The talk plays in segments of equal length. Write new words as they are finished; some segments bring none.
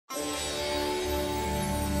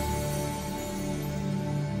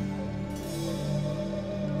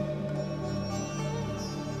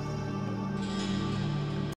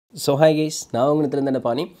So hi guys, நான் உங்கள் Nithilan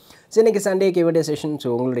Dhandapani. இன்னைக்கு சண்டே Q&A செஷன். ஸோ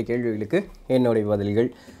உங்களுடைய கேள்விகளுக்கு என்னுடைய பதில்கள்.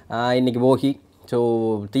 இன்றைக்கி போகி. ஸோ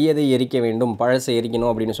தீயதை எரிக்க வேண்டும், பழசை எரிக்கணும்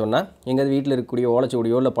அப்படின்னு சொன்னால் எங்கள் வீட்டில் இருக்கக்கூடிய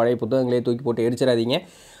ஓலைச்சுவடியோ இல்லை பழைய புத்தகங்களையோ தூக்கி போட்டு எரிச்சிடாதீங்க.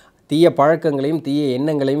 தீய பழக்கங்களையும் தீய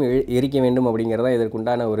எண்ணங்களையும் எரிக்க வேண்டும் அப்படிங்கிறதான்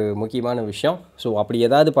இதற்குண்டான ஒரு முக்கியமான விஷயம். ஸோ அப்படி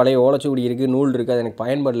ஏதாவது பழைய ஓலைச்சுவடி இருக்குது, நூல் இருக்குது, அது எனக்கு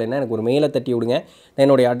பயன்படலைன்னா எனக்கு ஒரு மெயிலை தட்டி விடுங்க. நான்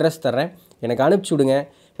என்னுடைய அட்ரஸ் தர்றேன், எனக்கு அனுப்பிச்சி விடுங்க.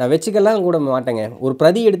 நான் வச்சுக்கலாம் கூட மாட்டேங்க, ஒரு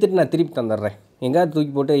பிரதி எடுத்துகிட்டு நான் திருப்பி தந்துடுறேன். எங்கேயாவது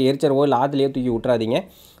தூக்கி போட்டு எரிச்சரவோ இல்லை ஆற்றுலையோ தூக்கி விட்டுறாதீங்க.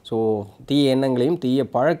 ஸோ தீய எண்ணங்களையும் தீய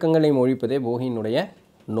பழக்கங்களையும் ஒழிப்பதே போகியினுடைய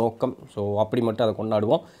நோக்கம். ஸோ அப்படி மட்டும் அதை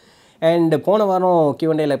கொண்டாடுவோம். அண்ட் போன வாரம்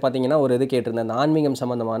Q&Aல பார்த்தீங்கன்னா ஒரு இது கேட்டிருந்தேன், அந்த ஆன்மீகம்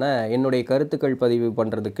சம்மந்தமான என்னுடைய கருத்துக்கள் பதிவு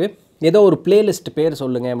பண்ணுறதுக்கு ஏதோ ஒரு பிளேலிஸ்ட் பேர்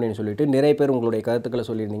சொல்லுங்கள் அப்படின்னு சொல்லிட்டு நிறைய பேர் உங்களுடைய கருத்துக்களை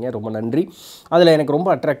சொல்லியிருந்தீங்க. ரொம்ப நன்றி. அதில் எனக்கு ரொம்ப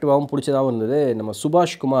அட்ராக்டிவாகவும் பிடிச்சதாகவும் இருந்தது. நம்ம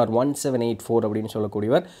சுபாஷ்குமார் 1784 அப்படின்னு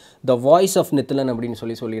சொல்லக்கூடியவர் த வாய்ஸ் ஆஃப் நித்திலன் அப்படின்னு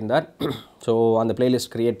சொல்லியிருந்தார். ஸோ அந்த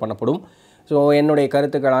பிளேலிஸ்ட் க்ரியேட் பண்ணப்படும். ஸோ என்னுடைய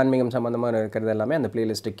கருத்துக்கள் ஆன்மீகம் சம்மந்தமாக இருக்கிறது எல்லாமே அந்த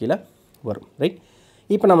பிளேலிஸ்ட்டுக்கு கீழே வரும். ரைட்,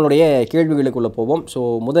 இப்போ நம்மளுடைய கேள்விகளுக்குள்ளே போவோம். ஸோ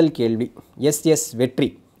முதல் கேள்வி எஸ் வெற்றி.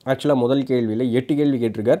 ஆக்சுவலாக முதல் கேள்வியில் 8 கேள்வி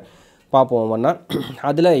கேட்டிருக்கார். பார்ப்போம் ஒன்றா.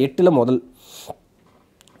 அதில் 8ல் முதல்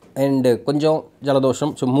அண்டு கொஞ்சம்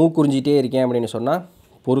ஜலதோஷம். ஸோ மூக்குறிஞ்சிட்டே இருக்கேன் அப்படின்னு சொன்னால்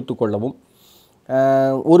பொறுத்து கொள்ளவும்.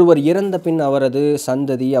 ஒருவர் இறந்த பின் அவரது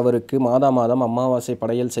சந்ததி அவருக்கு மாதம் அமாவாசை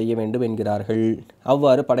படையல் செய்ய வேண்டும் என்கிறார்கள்.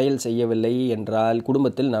 அவ்வாறு படையல் செய்யவில்லை என்றால்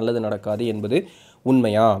குடும்பத்தில் நல்லது நடக்காது என்பது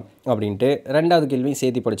உண்மையா அப்படின்ட்டு. ரெண்டாவது கேள்வி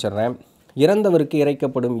சேர்த்து படிச்சிடுறேன். இறந்தவருக்கு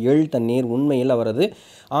இறைக்கப்படும் எள் தண்ணீர் உண்மையில் அவரது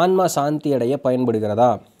ஆன்மா சாந்தி அடைய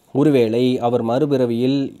பயன்படுகிறதா? ஒருவேளை அவர்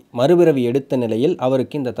மறுபிறவி எடுத்த நிலையில்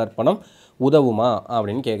அவருக்கு இந்த தர்ப்பணம் உதவுமா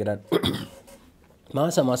அப்படின்னு கேட்குறார்.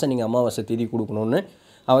 மாதம் நீங்கள் அமாவாசை திதி கொடுக்கணுன்னு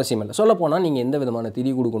அவசியம் இல்லை. சொல்லப்போனால் நீங்கள் எந்த விதமான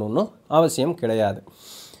திதி கொடுக்கணுன்னு அவசியம் கிடையாது.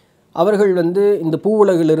 அவர்கள் இந்த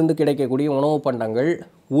பூவுலகிலிருந்து கிடைக்கக்கூடிய உணவு பண்டங்கள்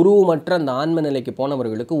உருவமற்ற அந்த ஆன்ம நிலைக்கு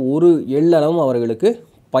போனவர்களுக்கு ஒரு எள்ளளவும்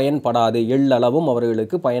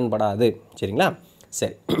அவர்களுக்கு பயன்படாது. சரிங்களா?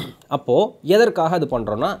 சரி, அப்போது எதற்காக அது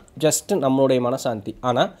பண்ணுறோன்னா ஜஸ்ட் நம்மளுடைய மனசாந்தி.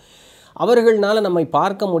 ஆனால் அவர்களால் நம்மை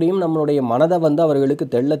பார்க்க முடியும், நம்மளுடைய மனதை அவர்களுக்கு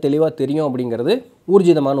தெளிவாக தெரியும் அப்படிங்கிறது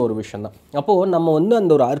ஊர்ஜிதமான ஒரு விஷயந்தான். அப்போது நம்ம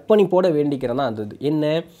அந்த ஒரு அர்ப்பணிப்போட வேண்டிக்கிறேன்னா அது என்ன,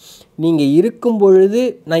 நீங்கள் இருக்கும் பொழுது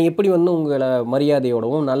நான் எப்படி உங்களை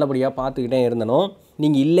மரியாதையோடவும் நல்லபடியாக பார்த்துக்கிட்டே இருந்தனோ,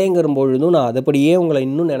 நீங்கள் இல்லைங்கிற பொழுதும் நான் அதைப்படியே உங்களை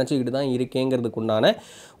இன்னும் நினச்சிக்கிட்டு தான் இருக்கேங்கிறதுக்குண்டான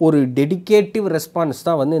ஒரு டெடிக்கேட்டிவ் ரெஸ்பான்ஸ்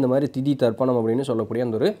தான் இந்த மாதிரி திதி தர்ப்பணம் அப்படின்னு சொல்லக்கூடிய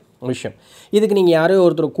அந்த ஒரு விஷயம். இதுக்கு நீங்கள் யாரையோ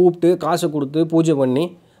ஒருத்தர் கூப்பிட்டு காசு கொடுத்து பூஜை பண்ணி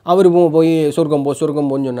அவர் போய் சொர்க்கம்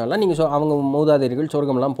போன்னு சொன்னாலாம் நீங்கள் அவங்க மூதாதையர்கள்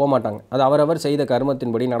சொர்க்கம்லாம் போக மாட்டாங்க. அது அவரவர் செய்த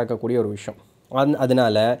கர்மத்தின்படி நடக்கக்கூடிய ஒரு விஷயம்.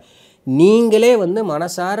 அதனால் நீங்களே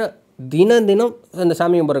மனசார தினம் அந்த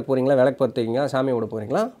சாமி கும்பிட்றக்கு போகிறீங்களா, விளக்கு படுத்துறீங்களா, சாமி விட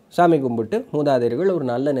போகிறீங்களா, சாமி கும்பிட்டு மூதாதையர்கள் ஒரு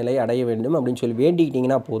நல்ல நிலையை அடைய வேண்டும் அப்படின்னு சொல்லி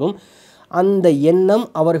வேண்டிக்கிட்டிங்கன்னா போதும். அந்த எண்ணம்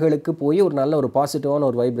அவர்களுக்கு போய் ஒரு நல்ல ஒரு பாசிட்டிவான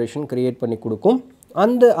ஒரு வைப்ரேஷன் க்ரியேட் பண்ணி கொடுக்கும்.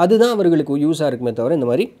 அதுதான் அவர்களுக்கு யூஸாக இருக்குமே தவிர இந்த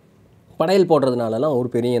மாதிரி படையல் போடுறதுனாலலாம் ஒரு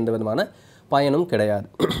பெரிய எந்த விதமான பயனும் கிடையாது.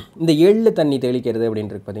 இந்த எள்ளு தண்ணி தெளிக்கிறது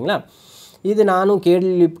அப்படின்றது பார்த்தீங்களா, இது நானும்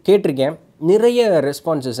கேட்டிருக்கேன். நிறைய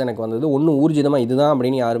ரெஸ்பான்சஸ் எனக்கு வந்தது. ஒன்றும் ஊர்ஜிதமாக இதுதான்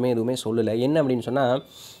அப்படின்னு யாருமே எதுவுமே சொல்லலை. என்ன அப்படின்னு சொன்னால்,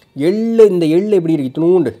 இந்த எள்ளு எப்படி இருக்கு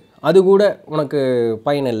இத்தினூண்டு, அது கூட உனக்கு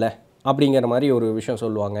பயன் இல்லை அப்படிங்கிற மாதிரி ஒரு விஷயம்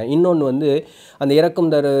சொல்லுவாங்க. இன்னொன்று அந்த இறக்கும்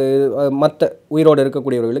மற்ற உயிரோடு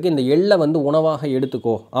இருக்கக்கூடியவர்களுக்கு இந்த எள்ளை உணவாக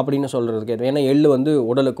எடுத்துக்கோ அப்படின்னு சொல்கிறதுக்கு. ஏன்னா எள்ளு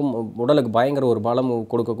உடலுக்கு பயங்கர ஒரு பலம்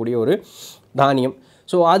கொடுக்கக்கூடிய ஒரு தானியம்.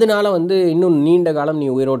 ஸோ அதனால் இன்னும் நீண்ட காலம் நீ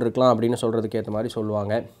உயிரோடு இருக்கலாம் அப்படின்னு சொல்கிறதுக்கு ஏற்ற மாதிரி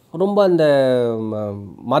சொல்லுவாங்க. ரொம்ப அந்த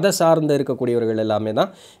மத சார்ந்து இருக்கக்கூடியவர்கள் எல்லாமே தான்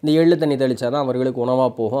இந்த எள்ளு தண்ணி தெளித்தா தான் அவர்களுக்கு உணவாக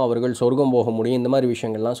போகும், அவர்கள் சொர்க்கம் போக முடியும், இந்த மாதிரி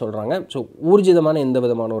விஷயங்கள்லாம் சொல்கிறாங்க. ஸோ ஊர்ஜிதமான எந்த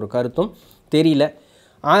விதமான ஒரு கருத்தும் தெரியல.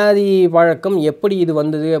 ஆதி வழக்கம் எப்படி இது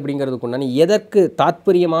வந்தது அப்படிங்கிறதுக்குண்டான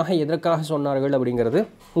எதற்காக சொன்னார்கள் அப்படிங்கிறது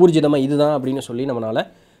ஊர்ஜிதமாக இதுதான் அப்படின்னு சொல்லி நம்மளால்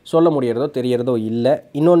சொல்ல முடியறதோ தெரியறதோ இல்லை.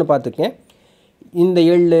 இன்னொன்று பார்த்துக்கேன், இந்த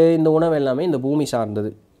எள்ளு இந்த உணவு எல்லாமே இந்த பூமி சார்ந்தது.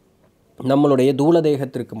 நம்மளுடைய தூள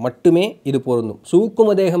தேகத்திற்கு மட்டுமே இது பொருந்தும்.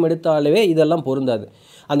 சூக்கும தேகம் எடுத்தாலே இதெல்லாம் பொருந்தாது.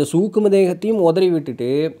 அந்த சூக்கும தேகத்தையும் உதறி விட்டுட்டு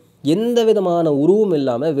எந்த விதமான உருவம்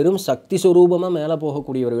இல்லாமல் வெறும் சக்தி சுரூபமாக மேலே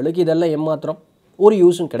போகக்கூடியவர்களுக்கு இதெல்லாம் ஏமாத்திரம் ஒரு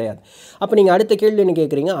யூஸும் கிடையாது. அப்போ நீங்கள் அடுத்த கேள்வி என்ன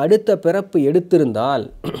கேட்குறீங்க, அடுத்த பிறப்பு எடுத்திருந்தால்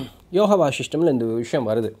யோக வாசிஷ்டமில் இந்த விஷயம்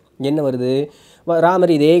வருது. என்ன வருது,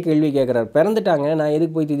 ராமர் இதே கேள்வி கேட்குறார். பிறந்துட்டாங்க, நான்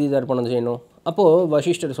எதுக்கு போய் திதி தர்ப்பணம் செய்யணும்? அப்போது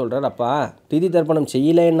வசிஷ்டர் சொல்கிறார், அப்பா திதி தர்ப்பணம்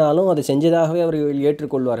செய்யலைன்னாலும் அதை செஞ்சதாகவே அவர்கள்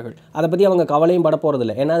ஏற்றுக்கொள்வார்கள். அதை பற்றி அவங்க கவலையும் பட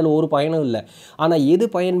போகிறதில்ல, ஏன்னா அதில் ஒரு பயனும் இல்லை. ஆனால் எது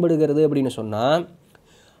பயன்படுகிறது அப்படின்னு சொன்னால்,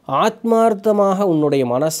 ஆத்மார்த்தமாக உன்னுடைய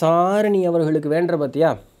மனசார நீ அவர்களுக்கு வேண்டுற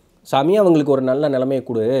பார்த்தியா, சாமி அவங்களுக்கு ஒரு நல்ல நிலைமையை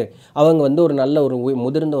கொடு, அவங்க ஒரு நல்ல ஒரு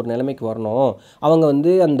முதிர்ந்த ஒரு நிலைமைக்கு வரணும், அவங்க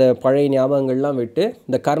அந்த பழைய ஞாபகங்கள்லாம் விட்டு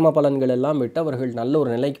இந்த கர்ம பலன்கள் எல்லாம் விட்டு அவர்கள் நல்ல ஒரு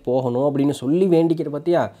நிலைக்கு போகணும் அப்படின்னு சொல்லி வேண்டிக்கிற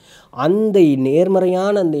பார்த்தியா, அந்த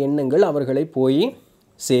நேர்மறையான அந்த எண்ணங்கள் அவர்களை போய்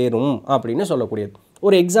சேரும் அப்படின்னு சொல்லக்கூடியது.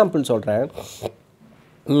 ஒரு எக்ஸாம்பிள் சொல்கிறேன்.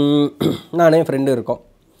 நானே என் ஃப்ரெண்டு இருக்கோம்.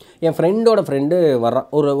 என் ஃப்ரெண்டோட ஃப்ரெண்டு வர்றான்.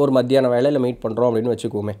 ஒரு மத்தியான வேலையில் மீட் பண்ணுறோம் அப்படின்னு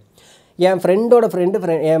வச்சுக்குவோமே. என் ஃப்ரெண்டோட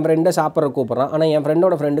என் ஃப்ரெண்டை சாப்பிட்ற கூப்பிட்றான். ஆனால் என்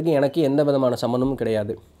ஃப்ரெண்டோட ஃப்ரெண்டுக்கு எனக்கு எந்த விதமான சம்மந்தமும்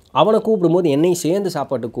கிடையாது. அவனை கூப்பிடும்போது என்னையும் சேர்ந்து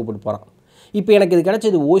சாப்பாட்டுக்கு கூப்பிட்டு போகிறான். இப்போ எனக்கு இது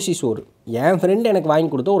கிடச்சது ஓசி சோறு. என் ஃப்ரெண்டு எனக்கு வாங்கி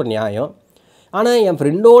கொடுத்த ஒரு நியாயம். ஆனால் என்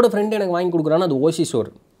ஃப்ரெண்டோட ஃப்ரெண்டு எனக்கு வாங்கி கொடுக்குறான்னு அது ஓசி சோறு.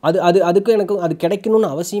 அதுக்கு எனக்கு அது கிடைக்கணும்னு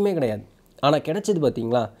அவசியமே கிடையாது. ஆனால் கிடைச்சது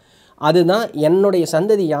பார்த்தீங்களா, அதுதான் என்னுடைய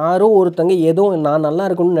சந்ததி யாரோ ஒருத்தங்க ஏதோ நான் நல்லா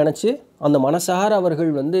இருக்கணும்னு நினச்சி அந்த மனசார அவர்கள்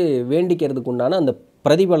வேண்டிக்கிறதுக்கு உண்டான அந்த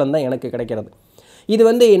பிரதிபலன் தான் எனக்கு கிடைக்கிறது. இது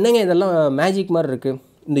என்னங்க இதெல்லாம் மேஜிக் மாதிரி இருக்குது.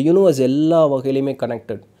 இந்த யூனிவர்ஸ் எல்லா வகையிலையுமே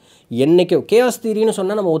கனெக்டட். என்றைக்கோ கேஆஸ் தியரின்னு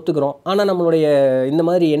சொன்னால் நம்ம ஒத்துக்கிறோம். ஆனால் நம்மளுடைய இந்த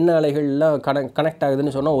மாதிரி எண்ண அலைகள்லாம் கனெக்ட்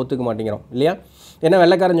ஆகுதுன்னு சொன்னால் ஒத்துக்க மாட்டேங்கிறோம் இல்லையா? ஏன்னா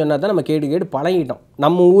வெள்ளைக்காரன் சொன்னால் தான் நம்ம கேட்டு பழகிட்டோம்.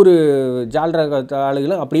 நம்ம ஊர் ஜால்ற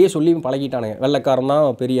ஆளுகளும் அப்படியே சொல்லி பழகிட்டானுங்க, வெள்ளைக்காரன் தான்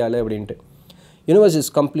பெரிய ஆள் அப்படின்ட்டு. Universe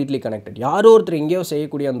is completely connected. யாரோ ஒருத்தர் எங்கேயோ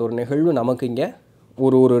செய்யக்கூடிய அந்த ஒரு நிகழ்வு நமக்கு இங்கே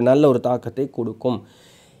ஒரு நல்ல ஒரு தாக்கத்தை கொடுக்கும்.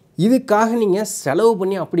 இதுக்காக நீங்கள் செலவு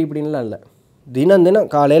பண்ணி அப்படி இப்படின்லாம் இல்லை. தினம்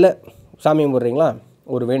காலையில் சாமி கும்பிட்றீங்களா,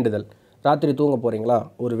 ஒரு வேண்டுதல். ராத்திரி தூங்க போகிறீங்களா,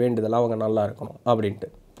 ஒரு வேண்டுதல், அவங்க நல்லா இருக்கணும் அப்படின்ட்டு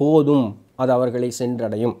போதும், அது அவர்களை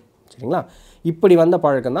சென்றடையும். சரிங்களா? இப்படி வந்த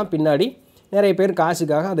பழக்கம் தான் பின்னாடி நிறைய பேர்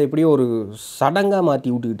காசுக்காக அதை எப்படியோ ஒரு சடங்காக மாற்றி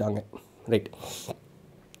விட்டுக்கிட்டாங்க. ரைட்.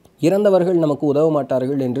 இறந்தவர்கள் நமக்கு உதவ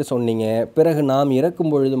மாட்டார்கள் என்று சொன்னீங்க. பிறகு நாம்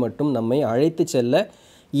இறக்கும் பொழுது மட்டும் நம்மை அழைத்து செல்ல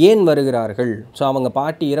ஏன் வருகிறார்கள்? ஸோ அவங்க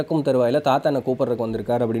பாட்டி இறக்கும் தருவாயில் தாத்தா என்னை கூப்பிட்றதுக்கு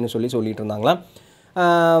வந்திருக்கார் அப்படின்னு சொல்லிட்டு இருந்தாங்களா.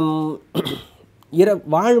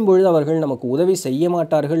 வாழும்பொழுது அவர்கள் நமக்கு உதவி செய்ய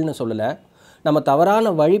மாட்டார்கள்னு சொல்லலை. நம்ம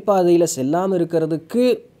தவறான வழிபாதையில் செல்லாமல் இருக்கிறதுக்கு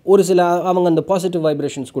ஒரு சில அவங்க அந்த பாசிட்டிவ்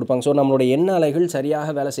வைப்ரேஷன்ஸ் கொடுப்பாங்க. ஸோ நம்மளுடைய எண்ண அலைகள் சரியாக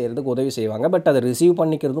வேலை செய்கிறதுக்கு உதவி செய்வாங்க. பட் அதை ரிசீவ்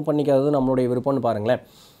பண்ணிக்காதது நம்மளுடைய விருப்பம்னு பாருங்களேன்.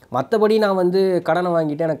 மற்றபடி நான் கடனை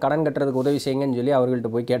வாங்கிட்டு எனக்கு கடன் கட்டுறதுக்கு உதவி செய்யுங்கன்னு சொல்லி அவர்கள்ட்ட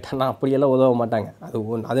போய் கேட்டேன்னா அப்படியெல்லாம் உதவ மாட்டாங்க.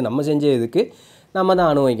 அது நம்ம செஞ்ச இதுக்கு நம்ம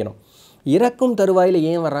தான் அனுபவிக்கணும். இறக்கும் தருவாயில்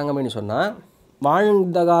ஏன் வர்றாங்க அப்படின்னு சொன்னால்,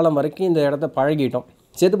 வாழ்ந்த காலம் வரைக்கும் இந்த இடத்த பழகிட்டோம்.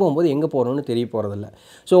 செத்து போகும்போது எங்கே போகணுன்னு தெரிய போகிறதில்ல.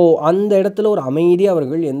 ஸோ அந்த இடத்துல ஒரு அமைதியாக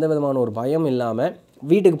அவர்கள் எந்த விதமான ஒரு பயம் இல்லாமல்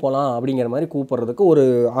வீட்டுக்கு போகலாம் அப்படிங்கிற மாதிரி கூப்பிட்றதுக்கு ஒரு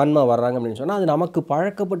ஆன்மா வர்றாங்க அப்படின்னு சொன்னால், அது நமக்கு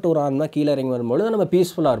பழக்கப்பட்ட ஒரு ஆன்மா கீழே இறங்கி வரும்பொழுது நம்ம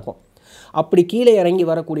பீஸ்ஃபுல்லாக இருப்போம். அப்படி கீழே இறங்கி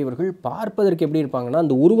வரக்கூடியவர்கள் பார்ப்பதற்கு எப்படி இருப்பாங்கன்னா,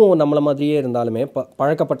 அந்த உருவம் நம்மளை மாதிரியே இருந்தாலுமே,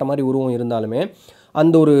 பழக்கப்பட்ட மாதிரி உருவம் இருந்தாலுமே,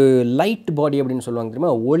 அந்த ஒரு லைட் பாடி அப்படின்னு சொல்லுவாங்க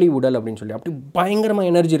தெரியுமா, ஒளி உடல் அப்படின்னு சொல்லி, அப்படி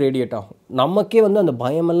பயங்கரமாக எனர்ஜி ரேடியேட் ஆகும். நமக்கே அந்த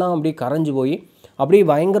பயமெல்லாம் அப்படியே கரைஞ்சு போய் அப்படியே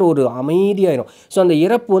பயங்கர ஒரு அமைதியாயிரும். ஸோ அந்த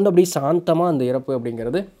இறப்பு அப்படியே சாந்தமாக அந்த இறப்பு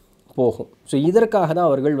அப்படிங்கிறது போகும். ஸோ இதற்காக தான்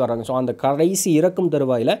அவர்கள் வராங்க. ஸோ அந்த கடைசி இறக்கும்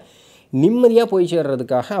தருவாயில் நிம்மதியாக போய்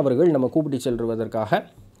சேர்றதுக்காக அவர்கள் நம்ம கூப்பிட்டு செல்வதற்காக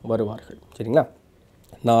வருவார்கள். சரிங்களா?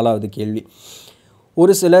 4வது கேள்வி.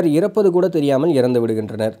 ஒரு சிலர் இறப்பது கூட தெரியாமல் இறந்து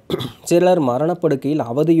விடுகின்றனர். சிலர் மரணப்படுக்கையில்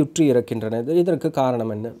அவதியுற்று இறக்கின்றனர். இதற்கு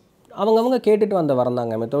காரணம் என்ன? அவங்க கேட்டுட்டு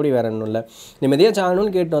வரந்தாங்க, மெத்தோடி வேறு ஒன்றும் இல்லை. நிம்மதியாக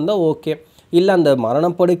சாகணும்னு கேட்டு வந்தால் ஓகே. இல்லை அந்த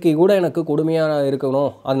மரணப்படுக்கை கூட எனக்கு கொடுமையாக இருக்கணும்,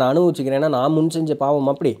 அதை நான் அனுபவிச்சுக்கிறேன்னா நான் முன் செஞ்ச பாவம்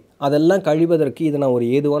அப்படி அதெல்லாம் கழிவதற்கு இதை நான் ஒரு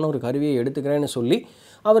ஏதுவான ஒரு கருவியை எடுத்துக்கிறேன்னு சொல்லி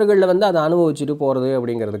அவர்களில் அதை அனுபவிச்சுட்டு போகிறது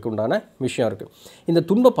அப்படிங்கிறதுக்கு உண்டான விஷயம் இருக்குது. இந்த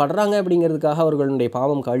துன்பப்படுறாங்க அப்படிங்கிறதுக்காக அவர்களுடைய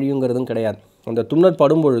பாவம் கழியுங்கிறதும் கிடையாது. அந்த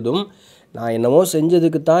துன்பப்படும் பொழுதும் நான் என்னவோ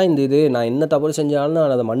செஞ்சதுக்கு தான் இந்த இது, நான் என்ன தவறு செஞ்சாலும்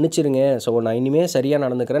நான் அதை மன்னிச்சிருங்க, ஸோ நான் இனிமேல் சரியாக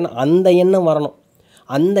நடந்துக்கிறேன்னு அந்த எண்ணம் வரணும்.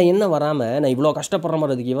 அந்த எண்ணம் வராமல் நான் இவ்வளோ கஷ்டப்படுற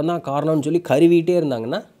மாதிரி அதுக்கு இவன் தான் காரணம்னு சொல்லி கருவிட்டே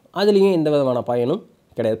இருந்தாங்கன்னா அதுலேயும் எந்த விதமான பயனும்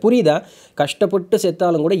கிடையாது. புரியுதா? கஷ்டப்பட்டு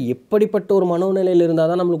செத்தாலும் கூட எப்படிப்பட்ட ஒரு மனோநிலையில் இருந்தால்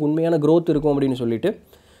தான் நம்மளுக்கு உண்மையான க்ரோத் இருக்கும் அப்படின்னு சொல்லிட்டு,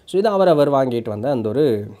 ஸோ இது அவர் வாங்கிட்டு வந்த அந்த ஒரு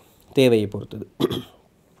தேவையை பொறுத்தது.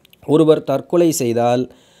 ஒருவர் தற்கொலை செய்தால்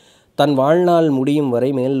தன் வாழ்நாள் முடியும் வரை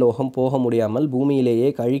மேல் லோகம் போக முடியாமல் பூமியிலேயே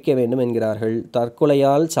கழிக்க வேண்டும் என்கிறார்கள்.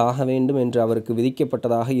 தற்கொலையால் சாக வேண்டும் என்று அவருக்கு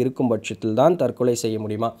விதிக்கப்பட்டதாக இருக்கும் பட்சத்தில் தான் தற்கொலை செய்ய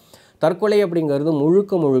முடியுமா? தற்கொலை அப்படிங்கிறது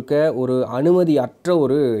முழுக்க ஒரு அனுமதி அற்ற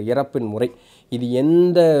ஒரு இறப்பின் முறை. இது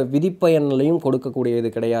எந்த விதிப்பயன்லையும் கொடுக்கக்கூடியது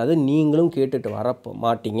கிடையாது. நீங்களும் கேட்டுட்டு வர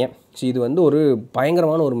மாட்டீங்க. ஸோ இது ஒரு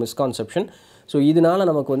பயங்கரமான ஒரு மிஸ்கான்செப்ஷன். ஸோ இதனால்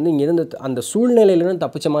நமக்கு இங்கேருந்து அந்த சூழ்நிலையிலேருந்து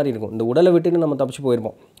தப்பிச்ச மாதிரி இருக்கும். இந்த உடலை விட்டுட்டு நம்ம தப்பிச்சு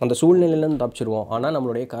போயிருப்போம், அந்த சூழ்நிலையிலேருந்து தப்பிச்சிருவோம். ஆனால்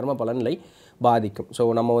நம்மளுடைய கர்ம பலன்களை பாதிக்கும். ஸோ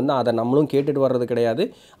நம்ம அதை நம்மளும் கேட்டுட்டு வர்றது கிடையாது.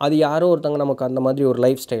 அது யாரோ ஒருத்தங்க நமக்கு அந்த மாதிரி ஒரு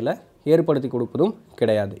லைஃப் ஸ்டைலை ஏற்படுத்தி கொடுப்பதும்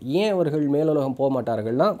கிடையாது. ஏன் அவர்கள் மேலுலகம் போக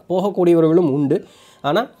மாட்டார்கள்னா, போகக்கூடியவர்களும் உண்டு.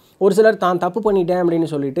 ஆனால் ஒரு சிலர் தான் தப்பு பண்ணிட்டேன் அப்படின்னு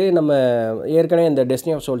சொல்லிட்டு, நம்ம ஏற்கனவே இந்த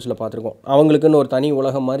டெஸ்டினி ஆஃப் சோல்ஸில் பார்த்துருக்கோம், அவங்களுக்குன்னு ஒரு தனி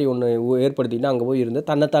உலகம் மாதிரி ஒன்று ஏற்படுத்திட்டு அங்கே போய் இருந்து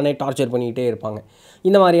தன்னைத்தானே டார்ச்சர் பண்ணிக்கிட்டே இருப்பாங்க.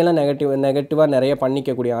 இந்த மாதிரியெல்லாம் நெகட்டிவாக நிறைய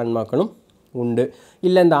பண்ணிக்கக்கூடிய ஆன்மாக்களும் உண்டு.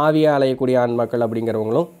 இல்லை இந்த ஆவியாக அலையக்கூடிய ஆன்மாக்கள்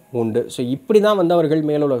அப்படிங்கிறவங்களும் உண்டு. ஸோ இப்படி தான் அவர்கள்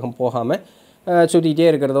மேலுலகம் போகாமல் சுற்றிக்கிட்டே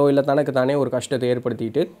இருக்கிறதோ, இல்லை தனக்கு தானே ஒரு கஷ்டத்தை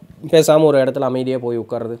ஏற்படுத்திட்டு பேசாமல் ஒரு இடத்துல அமைதியாக போய்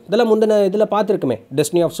உட்கார்றது, இதெல்லாம் முந்தின இதில் பார்த்துருக்குமே.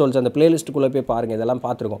 டெஸ்டினி ஆஃப் சோல்ஸ் அந்த பிளேலிஸ்ட்டுக்குள்ளே போய் பாருங்கள், இதெல்லாம்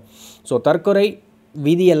பார்த்துருக்கோம். ஸோ தற்கொலை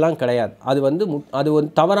விதியெல்லாம் கிடையாது. அது வந்து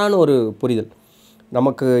தவறான ஒரு புரிதல்.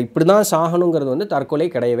 நமக்கு இப்படி தான் சாகணுங்கிறது வந்து தற்கொலை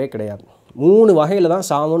கிடையவே கிடையாது. 3 வகையில் தான்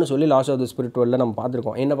சாகணும்னு சொல்லி லாஸ் ஆஃப் தி ஸ்பிரிட் வேர்ல்டில் நம்ம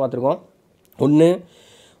பார்த்துருக்கோம். என்ன பார்த்துருக்கோம்? 1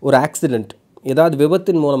 ஒரு ஆக்சிடெண்ட், ஏதாவது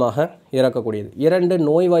விபத்தின் மூலமாக இறக்கக்கூடியது. 2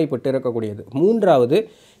 நோய்வாய்ப்பட்டு இறக்கக்கூடியது. 3வது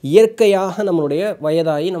இயற்கையாக நம்மளுடைய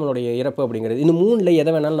வயதாகி நம்மளுடைய இறப்பு அப்படிங்கிறது. இந்த 3ல்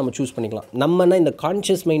எதை வேணாலும் நம்ம சூஸ் பண்ணிக்கலாம். நம்மனா இந்த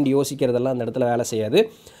கான்ஷியஸ் மைண்ட் யோசிக்கிறதெல்லாம் அந்த இடத்துல வேலை செய்யாது.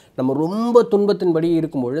 நம்ம ரொம்ப துன்பத்தின்படி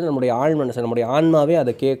இருக்கும்பொழுது நம்முடைய ஆழ் மனசு, நம்முடைய ஆன்மாவே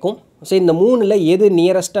அதை கேட்கும். ஸோ இந்த 3ல் எது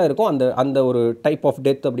நியரஸ்ட்டாக இருக்கோ அந்த ஒரு டைப் ஆஃப்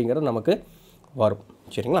டெத் அப்படிங்கிறது நமக்கு வரும்.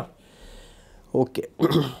 சரிங்களா? ஓகே.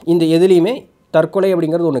 இந்த எதுலேயுமே தற்கொலை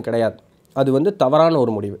அப்படிங்கிறது ஒன்று கிடையாது. அது வந்து தவறான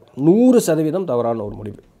ஒரு முடிவு. 100% தவறான ஒரு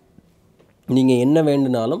முடிவு. நீங்கள் என்ன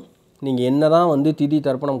வேண்டுனாலும், நீங்கள் என்ன தான் வந்து திதி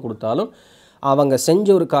தர்ப்பணம் கொடுத்தாலும், அவங்க செஞ்ச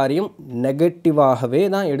ஒரு காரியம் நெகட்டிவாகவே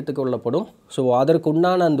தான் எடுத்துக்கொள்ளப்படும். ஸோ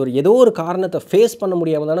அதற்குண்டான அந்த ஒரு ஏதோ ஒரு காரணத்தை ஃபேஸ் பண்ண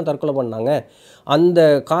முடியாமல் தானே தற்கொலை பண்ணாங்க. அந்த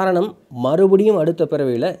காரணம் மறுபடியும் அடுத்த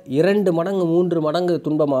பிறவியில் 2 மடங்கு 3 மடங்கு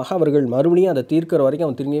துன்பமாக அவர்கள் மறுபடியும் அதை தீர்க்கிற வரைக்கும்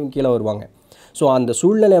அவங்க திரும்பியும் கீழே வருவாங்க. ஸோ அந்த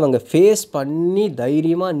சூழ்நிலை அவங்க ஃபேஸ் பண்ணி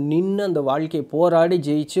தைரியமாக நின்று அந்த வாழ்க்கையை போராடி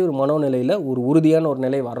ஜெயிச்சு ஒரு மனோநிலையில் ஒரு உறுதியான ஒரு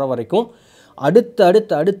நிலை வர்ற வரைக்கும்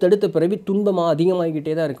அடுத்த பிறவி துன்பமாக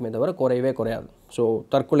அதிகமாகிக்கிட்டே தான் இருக்குமே தவிர குறையவே குறையாது. ஸோ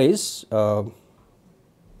தற்கொலை இஸ்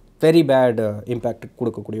வெரி பேட் இம்பேக்ட்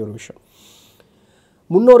கொடுக்கக்கூடிய ஒரு விஷயம்.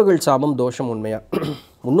 முன்னோர்கள் சாபம் தோஷம் உண்மையா?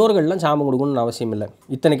 முன்னோர்கள்லாம் சாபம் கொடுக்கணும்னு அவசியம் இல்லை.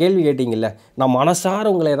 இத்தனை கேள்வி கேட்டிங்கல்ல, நான் மனசார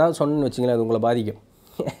உங்களை ஏதாவது சொன்னேன்னு வச்சிங்களேன், அது உங்களை பாதிக்கும்.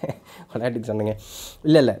 விளையாட்டுக்கு சொன்னேங்க.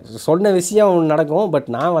 இல்லை சொன்ன விஷயம் நடக்கும். பட்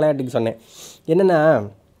நான் விளையாட்டுக்கு சொன்னேன். என்னென்னா,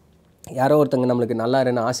 யாரோ ஒருத்தங்க நம்மளுக்கு நல்லா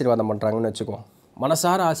இருன்னு ஆசீர்வாதம் பண்ணுறாங்கன்னு வச்சுக்குவோம்.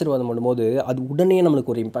 மனசார ஆசீர்வாதம் பண்ணும்போது அது உடனே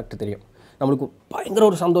நம்மளுக்கு ஒரு இம்பேக்ட் தெரியும். நம்மளுக்கு பயங்கர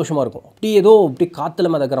ஒரு சந்தோஷமாக இருக்கும். அப்படி காற்றுல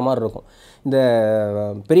மிதக்கிற மாதிரி இருக்கும். இந்த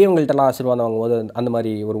பெரியவங்கள்ட்டெல்லாம் ஆசீர்வாதம் வாங்கும்போது அந்த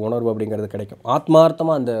மாதிரி ஒரு உணர்வு அப்படிங்கிறது கிடைக்கும்.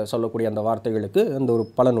 ஆத்மார்த்தமாக அந்த சொல்லக்கூடிய அந்த வார்த்தைகளுக்கு அந்த ஒரு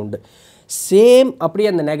பலன் உண்டு. சேம் அப்படியே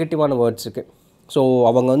அந்த நெகட்டிவான வேர்ட்ஸுக்கு. ஸோ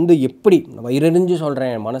அவங்க வந்து எப்படி வயிறெறிஞ்சு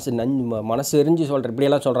சொல்கிறேன், மனசு எரிஞ்சு சொல்கிறேன்,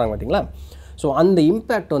 இப்படியெல்லாம் சொல்கிறாங்க பார்த்தீங்களா? ஸோ அந்த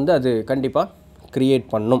இம்பேக்ட் வந்து அது கண்டிப்பாக க்ரியேட்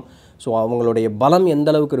பண்ணும். ஸோ அவங்களுடைய பலம் எந்த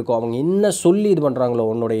அளவுக்கு இருக்கோ, அவங்க என்ன சொல்லி இது பண்ணுறாங்களோ,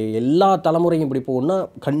 உன்னுடைய எல்லா தலைமுறையும் இப்படி போகணுன்னா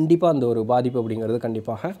கண்டிப்பாக அந்த ஒரு பாதிப்பு அப்படிங்கிறது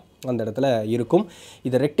கண்டிப்பாக அந்த இடத்துல இருக்கும்.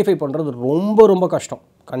 இதை ரெக்டிஃபை பண்ணுறது ரொம்ப ரொம்ப கஷ்டம்.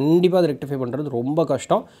 கண்டிப்பாக அதை ரெக்டிஃபை பண்ணுறது ரொம்ப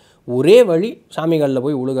கஷ்டம். ஒரே வழி சாமிகளில்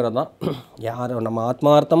போய் உழுகிறது தான். யார் நம்ம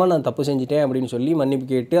ஆத்மார்த்தமாக நான் தப்பு செஞ்சிட்டேன் அப்படின்னு சொல்லி மன்னிப்பு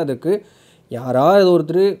கேட்டு அதுக்கு யாராவது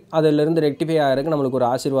ஒருத்தர் அதிலிருந்து ரெக்டிஃபை ஆகிறதுக்கு நம்மளுக்கு ஒரு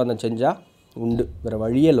ஆசீர்வாதம் செஞ்சால் உண்டு. வேறு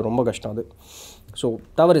வழியே இல்லை, ரொம்ப கஷ்டம் அது. ஸோ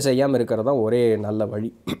தவறு செய்யாமல் இருக்கிறது தான் ஒரே நல்ல வழி.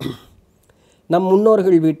 நம்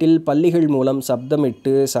முன்னோர்கள் வீட்டில் பள்ளிகள் மூலம்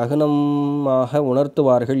சப்தமிட்டு சகுனமாக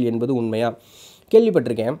உணர்த்துவார்கள் என்பது உண்மையா?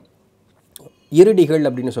 கேள்விப்பட்டிருக்கேன். இருடிகள்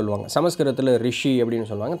அப்படின்னு சொல்லுவாங்க. சமஸ்கிருதத்தில் ரிஷி அப்படின்னு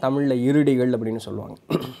சொல்லுவாங்க, தமிழில் இருடிகள் அப்படின்னு சொல்லுவாங்க.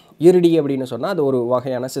 இருடி அப்படின்னு சொன்னால் அது ஒரு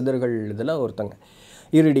வகையான சிதர்கள் இதில் ஒருத்தங்க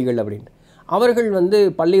இருடிகள் அப்படின்ட்டு. அவர்கள் வந்து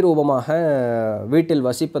பள்ளி ரூபமாக வீட்டில்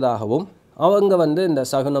வசிப்பதாகவும் அவங்க வந்து இந்த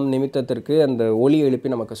சகுனம் நிமித்தத்திற்கு அந்த ஒலி எழுப்பி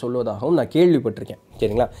நமக்கு சொல்வதாகவும் நான் கேள்விப்பட்டிருக்கேன்.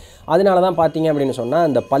 சரிங்களா? அதனால தான் பார்த்தீங்க அப்படின்னு சொன்னால்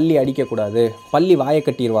இந்த பள்ளி அடிக்கக்கூடாது, பள்ளி வாயை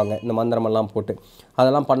கட்டிடுவாங்க இந்த மந்திரமெல்லாம் போட்டு,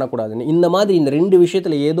 அதெல்லாம் பண்ணக்கூடாதுன்னு. இந்த மாதிரி இந்த 2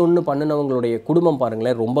 விஷயத்தில் ஏதோ ஒன்று பண்ணினவங்களுடைய குடும்பம்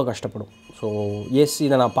பாருங்களேன் ரொம்ப கஷ்டப்படும். ஸோ எஸ்,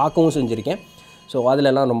 இதை நான் பார்க்கவும் செஞ்சுருக்கேன். ஸோ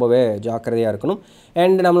அதிலெல்லாம் ரொம்பவே ஜாக்கிரதையாக இருக்கணும்.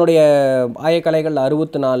 அண்ட் நம்மளுடைய ஆயக்கலைகள்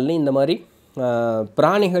 64 இந்த மாதிரி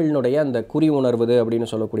பிராணிகளினுடைய அந்த குறி உணர்வது அப்படின்னு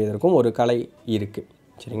சொல்லக்கூடியதற்கும் ஒரு கலை இருக்குது.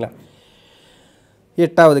 சரிங்களா?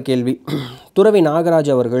 8வது கேள்வி. துறவி நாகராஜ்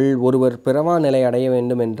அவர்கள் ஒருவர் பிறவா நிலை அடைய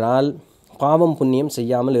வேண்டும் என்றால் பாவம் புண்ணியம்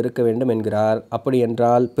செய்யாமல் இருக்க வேண்டும் என்கிறார். அப்படி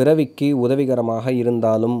என்றால் பிறவிக்கு உதவிகரமாக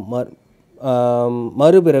இருந்தாலும்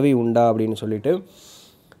மறுபிறவி உண்டா அப்படின்னு சொல்லிட்டு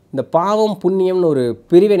இந்த பாவம் புண்ணியம்னு ஒரு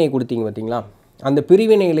பிரிவினை கொடுத்தீங்க பார்த்தீங்களா? அந்த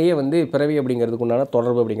பிரிவினையிலேயே வந்து பிறவி அப்படிங்கிறதுக்கு உண்டான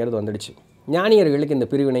தொடர்பு அப்படிங்கிறது வந்துடுச்சு. ஞானியர்களுக்கு இந்த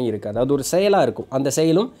பிரிவினை இருக்காது. அது ஒரு செயலாக இருக்கும். அந்த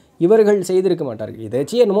செயலும் இவர்கள் செய்திருக்க மாட்டார்கள்.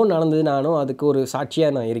 இதாச்சும் என்னமோ நடந்தது, நானும் அதுக்கு ஒரு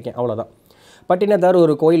சாட்சியாக நான் இருக்கேன், அவ்வளோதான். பட்டினத்தார்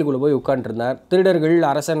ஒரு கோயிலுக்குள்ளே போய் உட்காந்துருந்தார். திருடர்கள்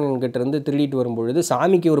அரசன்கிட்டேருந்து திருடிட்டு வரும்பொழுது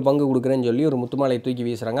சாமிக்கு ஒரு பங்கு கொடுக்குறேன்னு சொல்லி ஒரு முத்துமாலையை தூக்கி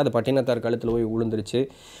வீசுகிறாங்க. அது பட்டினத்தார் கழுத்தில் போய் விழுந்துருச்சு.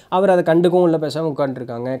 அவர் அதை கண்டுக்கவும் இல்லை, பேசாமல்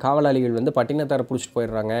உட்காந்துருக்காங்க. காவலாளிகள் வந்து பட்டினத்தாரை பிடிச்சிட்டு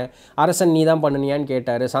போயிடுறாங்க. அரசன் நீ தான் பண்ணினியான்னு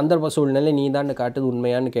கேட்டார். சந்தர்ப்ப சூழ்நிலை நீ தான் காட்டுது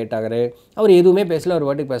உண்மையான்னு கேட்டார். அவர் எதுவுமே பேசல, அவர்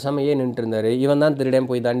பாட்டுக்கு பேசாமல் ஏன் நின்றுட்டு இருந்தார். இவன் தான் திருடன்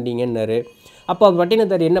போய் தாண்டிங்கன்னாரு. அப்போ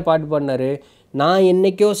பட்டினத்தார் என்ன பாட்டு பண்ணார்? நான்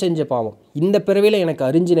என்றைக்கோ செஞ்ச பாவம், இந்த பிறவியில் எனக்கு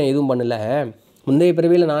அறிஞ்சு நான் எதுவும் பண்ணலை, முந்தைய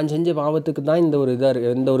பிறவியில் நான் செஞ்ச பாவத்துக்கு தான் இந்த ஒரு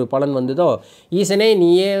இந்த ஒரு பலன் வந்ததோ, ஈசனே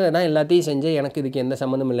நீயே தான் எல்லாத்தையும் செஞ்ச, எனக்கு இதுக்கு எந்த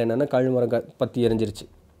சம்மந்தம் இல்லைன்னா கழுமரம் பற்றி எரிஞ்சிருச்சு.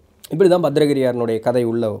 இப்படி தான் பத்ரகிரியாரனுடைய கதை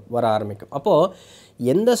உள்ளே வர ஆரம்பிக்கும். அப்போது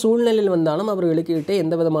எந்த சூழ்நிலையில் வந்தாலும் அவர்களுக்கிட்டே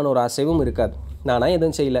எந்த விதமான ஒரு அசைவும் இருக்காது. நானாக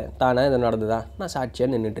எதுவும் செய்யலை, தானாக எதுவும் நடந்ததா, நான்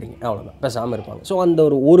சாட்சியாக நின்றுட்டுருக்கேன், அவ்வளோதான், பேசாமல் இருப்பாங்க. ஸோ அந்த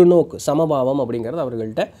ஒரு நோக்கு சமபாவம் அப்படிங்கிறது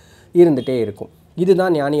அவர்கள்ட்ட இருந்துகிட்டே இருக்கும்.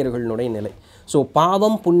 இதுதான் ஞானியர்களுடைய நிலை. ஸோ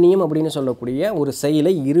பாவம் புண்ணியம் அப்படின்னு சொல்லக்கூடிய ஒரு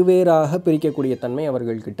செயலை இருவேறாக பிரிக்கக்கூடிய தன்மை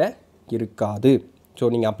அவர்கள்கிட்ட இருக்காது. ஸோ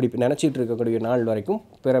நீங்கள் அப்படி நினச்சிட்டு இருக்கக்கூடிய நாள் வரைக்கும்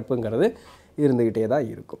பிறப்புங்கிறது இருந்துக்கிட்டே தான்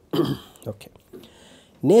இருக்கும். ஓகே,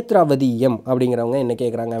 நேத்ராவதி எம் அப்படிங்கிறவங்க என்ன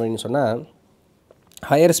கேட்குறாங்க அப்படின்னு சொன்னால்,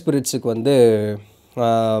 ஹையர் ஸ்பிரிட்ஸுக்கு வந்து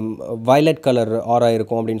வயலட் கலர் ஆரா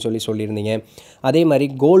இருக்கும் அப்படின்னு சொல்லியிருந்தீங்க. அதே மாதிரி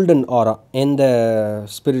கோல்டன் ஆரா எந்த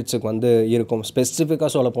ஸ்பிரிட்ஸுக்கு வந்து இருக்கும்? ஸ்பெசிஃபிக்காக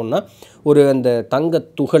சொல்ல போனால் ஒரு அந்த தங்க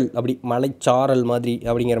துகள் அப்படி மலைச்சாரல் மாதிரி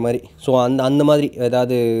அப்படிங்கிற மாதிரி. ஸோ அந்த மாதிரி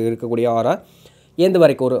ஏதாவது இருக்கக்கூடிய ஆரா எந்த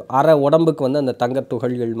வரைக்கும் ஒரு அரை உடம்புக்கு வந்து அந்த தங்க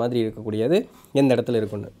துகள்கள் மாதிரி இருக்கக்கூடியது எந்த இடத்துல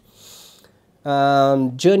இருக்குன்னு.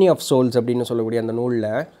 ஜேர்னி ஆஃப் சோல்ஸ் அப்படின்னு சொல்லக்கூடிய அந்த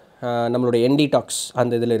நூலில் நம்மளுடைய என்டிடாக்ஸ்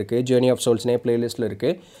அந்த இதில் இருக்குது. ஜேர்னி ஆஃப் சோல்ஸ்னே பிளேலிஸ்ட்டில்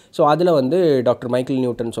இருக்குது. ஸோ அதில் வந்து டாக்டர் மைக்கேல்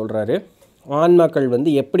நியூட்டன் சொல்கிறாரு, ஆன்மாக்கள் வந்து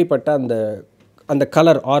எப்படிப்பட்ட அந்த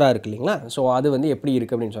கலர் ஆரா இருக்குது இல்லைங்களா, ஸோ அது வந்து எப்படி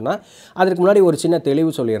இருக்குது அப்படின்னு சொன்னால், அதற்கு முன்னாடி ஒரு சின்ன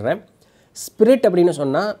தெளிவு சொல்லிடுறேன். ஸ்பிரிட் அப்படின்னு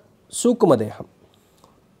சொன்னால் சூக்கும தேகம்,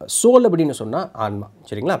 சோல் அப்படின்னு சொன்னால் ஆன்மா.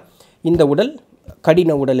 சரிங்களா? இந்த உடல்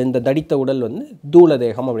கடின உடல், இந்த தடித்த உடல் வந்து தூள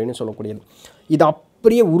தேகம் அப்படின்னு சொல்லக்கூடியது. இது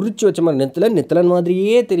அப்படியே உரிச்சு வச்ச மாதிரி நித்திலன்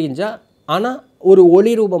மாதிரியே தெரிஞ்சால், ஆனால் ஒரு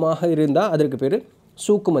ஒளி ரூபமாக இருந்தால் அதற்கு பேர்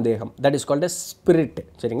சூக்கும தேகம். That is called a spirit.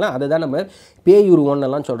 சரிங்களா? அதுதான் நம்ம பேய்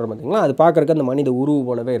உருவம்னெல்லாம் சொல்கிறோம் பார்த்தீங்களா, அது பார்க்குறக்கு அந்த மனித உருவு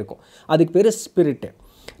போலவே இருக்கும். அதுக்கு பேர் ஸ்பிரிட்டு.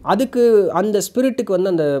 அதுக்கு அந்த ஸ்பிரிட்டுக்கு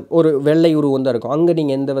வந்து அந்த ஒரு வெள்ளை உருவம் தான் இருக்கும். அங்கே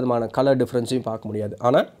நீங்கள் எந்த விதமான கலர் டிஃப்ரென்ஸையும் பார்க்க முடியாது.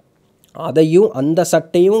 ஆனால் அதையும் அந்த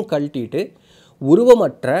சட்டையும் கழட்டிட்டு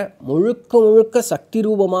உருவமற்ற முழுக்க முழுக்க சக்தி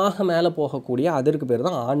ரூபமாக மேலே போகக்கூடிய அதற்கு பேர்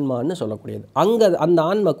தான் ஆன்மான்னு சொல்லக்கூடியது. அங்கே அந்த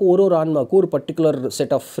ஆன்மாவுக்கு ஒரு ஆன்மாவுக்கு ஒரு particular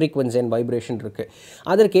set of frequency and vibration இருக்குது.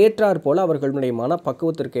 அதற்கு ஏற்றாற் போல் அவர்களுடைய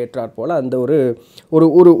மனப்பக்குவத்திற்கு ஏற்றாற் போல் அந்த ஒரு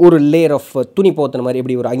ஒரு ஒரு லேயர் ஆஃப் துணி போத்தின மாதிரி,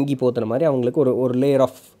 எப்படி ஒரு அங்கி போத்தின மாதிரி அவங்களுக்கு ஒரு லேயர்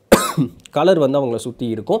ஆஃப் கலர் வந்து அவங்கள சுற்றி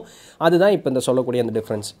இருக்கும். அதுதான் இப்போ இந்த சொல்லக்கூடிய அந்த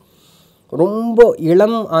டிஃப்ரென்ஸ். ரொம்ப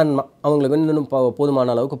இளம் ஆன்மா, அவங்களுக்கு வந்து இன்னும்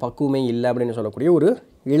போதுமான அளவுக்கு பக்குவமே இல்லை அப்படின்னு சொல்லக்கூடிய ஒரு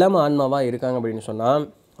இளம் ஆன்மாவாக இருக்காங்க அப்படின்னு சொன்னால்,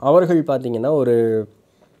 அவர்கள் பார்த்திங்கன்னா ஒரு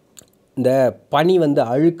இந்த பனி வந்து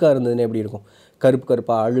அழுக்காக இருந்ததுன்னு எப்படி இருக்கும்,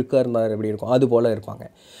 கருப்பாக அழுக்காக இருந்தால் எப்படி இருக்கும், அது போல் இருப்பாங்க.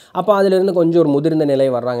 அப்போ அதிலிருந்து கொஞ்சம் ஒரு முதிர்ந்த நிலை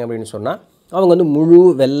வர்றாங்க அப்படின்னு சொன்னால், அவங்க வந்து முழு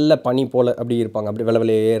வெள்ளை பனி போல் அப்படி இருப்பாங்க, அப்படி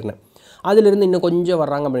வெள்ளை அதிலிருந்து இன்னும் கொஞ்சம்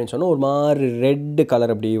வர்றாங்க அப்படின்னு சொன்னால் ஒரு மாதிரி ரெட்டு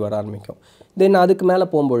கலர் அப்படி வர ஆரம்பிக்கும். தென் அதுக்கு மேலே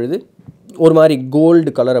போகும்பொழுது ஒரு மாதிரி கோல்டு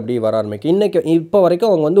கலர் அப்படி வர ஆரம்பிக்கும். இப்போ வரைக்கும்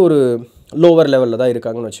அவங்க வந்து ஒரு லோவர் லெவலில் தான்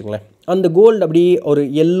இருக்காங்கன்னு வச்சுங்களேன். அந்த கோல்டு அப்படி ஒரு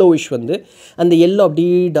எல்லோயிஷ் வந்து அந்த எல்லோ அப்படி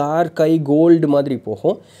டார்க்காகி கோல்டு மாதிரி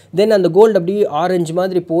போகும். தென் அந்த கோல்டு அப்படி ஆரஞ்சு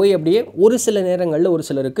மாதிரி போய் அப்படியே ஒரு சில நேரங்களில் ஒரு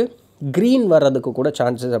சிலருக்கு க்ரீன் வர்றதுக்கு கூட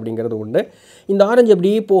சான்சஸ் அப்படிங்கிறது உண்டு. இந்த ஆரஞ்சு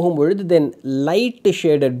அப்படியே போகும்பொழுது தென் லைட்டு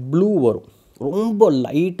ஷேடட் ப்ளூ வரும். ரொம்ப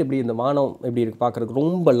லைட், இப்படி இந்த வானம் எப்படி இருக்குது பார்க்குறதுக்கு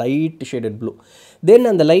ரொம்ப லைட் ஷேடட் ப்ளூ. தென்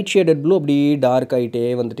அந்த லைட் ஷேடட் ப்ளூ அப்படி டார்க் ஆகிட்டே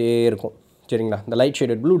வந்துகிட்டே இருக்கும். சரிங்களா? இந்த லைட்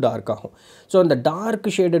ஷேடட் ப்ளூ டார்க் ஆகும். ஸோ அந்த டார்க்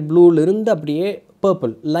ஷேடட் ப்ளூலேருந்து அப்படியே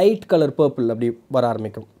பர்பிள், லைட் கலர் பர்பிள் அப்படி வர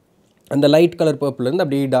ஆரம்பிக்கும். அந்த லைட் கலர் பர்பிள்லேருந்து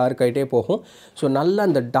அப்படியே டார்க் ஆகிட்டே போகும். ஸோ நல்லா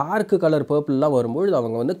அந்த டார்க் கலர் பர்பிள்லாம் வரும்பொழுது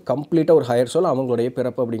அவங்க வந்து கம்ப்ளீட்டாக ஒரு ஹையர் சோல், அவங்களுடைய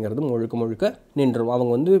பிறப்பு அப்படிங்கிறது முழுக்க நின்றுடும்.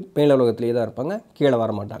 அவங்க வந்து மேல உலகத்திலே தான் இருப்பாங்க, கீழே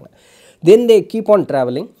வர மாட்டாங்க. தென் தே கீப் ஆன்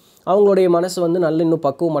ட்ராவலிங். அவங்களுடைய மனசு வந்து நல்ல இன்னும்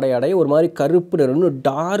பக்குவம் அடைய ஒரு மாதிரி கருப்பு நிறம், இன்னும்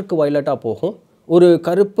டார்க் வயலட்டாக போகும். ஒரு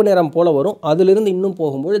கருப்பு நிறம் போல் வரும். அதிலிருந்து இன்னும்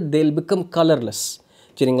போகும்போது தேல் பிகம் கலர்லெஸ்.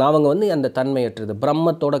 சரிங்களா? அவங்க வந்து அந்த தன்மையற்றது,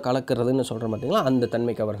 பிரம்மத்தோட கலக்கிறதுன்னு சொல்கிறோம் பார்த்தீங்களா, அந்த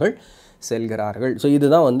தன்மைக்கு அவர்கள் செல்கிறார்கள். ஸோ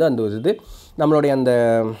இதுதான் வந்து அந்த இது நம்மளுடைய அந்த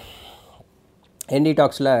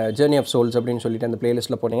என்டிடாக்ஸில் ஜேர்னி ஆஃப் சோல்ஸ் அப்படின்னு சொல்லிட்டு அந்த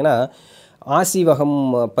பிளேலிஸ்ட்டில் போனீங்கன்னா ஆசிவகம்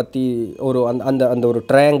பற்றி ஒரு அந்த ஒரு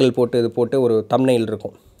ட்ரையாங்கிள் போட்டு ஒரு தம்ப்நெயில்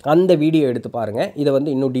இருக்கும். அந்த வீடியோ எடுத்து பாருங்கள். இதை வந்து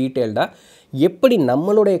இன்னும் டீட்டெயில்டாக எப்படி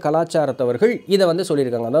நம்மளுடைய கலாச்சாரத்தவர்கள் இதை வந்து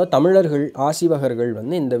சொல்லியிருக்காங்க, அதாவது தமிழர்கள் ஆசிவகர்கள்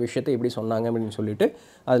வந்து இந்த விஷயத்தை எப்படி சொன்னாங்க அப்படின்னு சொல்லிட்டு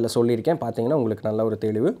அதில் சொல்லியிருக்கேன். பார்த்தீங்கன்னா உங்களுக்கு நல்ல ஒரு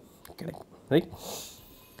தெளிவு கிடைக்கும். ரைட்.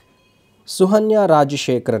 சுகன்யா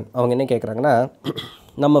ராஜசேகரன் அவங்க என்ன கேட்குறாங்கன்னா,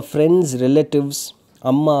 நம்ம ஃப்ரெண்ட்ஸ் ரிலேட்டிவ்ஸ்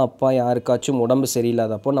அம்மா அப்பா யாருக்காச்சும் உடம்பு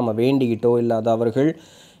சரியில்லாதப்போ நம்ம வேண்டிக்கிட்டோ இல்லாத அவர்கள்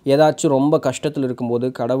ஏதாச்சும் ரொம்ப கஷ்டத்தில் இருக்கும்போது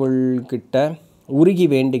கடவுள்கிட்ட உருகி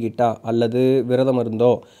வேண்டிக்கிட்டா அல்லது விரதம்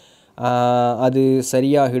இருந்தோ அது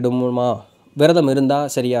சரியாகிடுமா, விரதம் இருந்தால்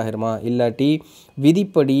சரியாகிடுமா, இல்லாட்டி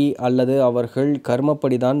விதிப்படி அல்லது அவர்கள்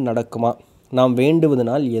கர்மப்படி தான் நடக்குமா, நாம்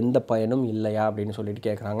வேண்டுவதனால் எந்த பயனும் இல்லையா அப்படின்னு சொல்லிட்டு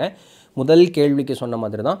கேட்குறாங்க. முதல் கேள்விக்கு சொன்ன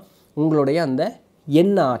மாதிரி தான் உங்களுடைய அந்த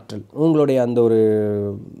எண்ண ஆற்றல், உங்களுடைய அந்த ஒரு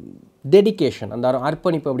டெடிகேஷன், அந்த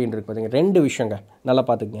அர்ப்பணிப்பு அப்படின்னு இருக்கு பார்த்தீங்க. ரெண்டு விஷயங்க நல்லா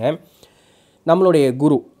பார்த்துக்குங்க. நம்மளுடைய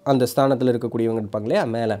குரு அந்த ஸ்தானத்தில் இருக்கக்கூடியவங்க இருப்பாங்க இல்லையா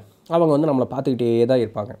மேலே, அவங்க வந்து நம்மளை பார்த்துக்கிட்டே தான்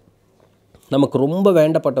இருப்பாங்க. நமக்கு ரொம்ப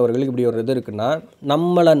வேண்டப்பட்டவர்களுக்கு இப்படி ஒரு இது இருக்குன்னா,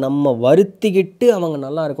 நம்மளை நம்ம வருத்திக்கிட்டு அவங்க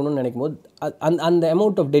நல்லா இருக்கணும்னு நினைக்கும் போது அந்த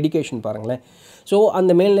அமௌண்ட் ஆஃப் டெடிகேஷன் பாருங்களேன். ஸோ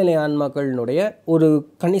அந்த மேல்நிலை ஆன்மாக்களினுடைய ஒரு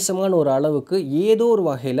கணிசமான ஒரு அளவுக்கு ஏதோ ஒரு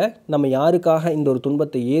வகையில் நம்ம யாருக்காக இந்த ஒரு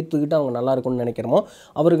துன்பத்தை ஏற்றுக்கிட்டு அவங்க நல்லா இருக்கணும்னு நினைக்கிறோமோ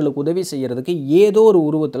அவர்களுக்கு உதவி செய்கிறதுக்கு ஏதோ ஒரு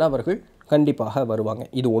உருவத்தில் அவர்கள் கண்டிப்பாக வருவாங்க.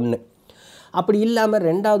 இது ஒன்று. அப்படி இல்லாமல்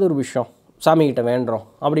ரெண்டாவது ஒரு விஷயம், சாமிகிட்ட வேண்டுறோம்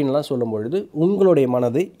அப்படின்லாம் சொல்லும் பொழுது உங்களுடைய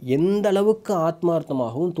மனது எந்த அளவுக்கு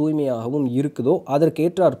ஆத்மார்த்தமாகவும் தூய்மையாகவும் இருக்குதோ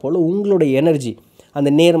அதற்கேற்றாற் போல் உங்களுடைய எனர்ஜி, அந்த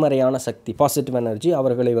நேர்மறையான சக்தி, பாசிட்டிவ் எனர்ஜி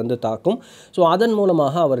அவர்களை வந்து தாக்கும். ஸோ அதன்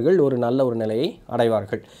மூலமாக அவர்கள் ஒரு நல்ல ஒரு நிலையை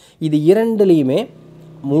அடைவார்கள். இது இரண்டுலேயுமே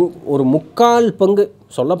ஒரு 3/4 பங்கு,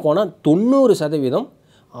 சொல்லப்போனால் 90%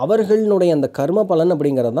 அவர்களுடைய அந்த கர்ம பலன்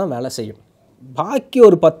அப்படிங்கிறது தான் வேலை செய்யும். பாக்கி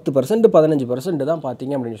ஒரு 10% 15% தான்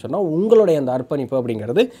பார்த்தீங்க அப்படின்னு சொன்னால் உங்களுடைய அந்த அர்ப்பணிப்பு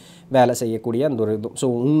அப்படிங்கிறது வேலை செய்யக்கூடிய அந்த ஒரு இது. ஸோ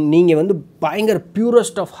நீங்கள் வந்து பயங்கர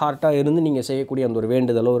பியூரஸ்ட் ஆஃப் ஹார்ட்டாக இருந்து நீங்கள் செய்யக்கூடிய அந்த ஒரு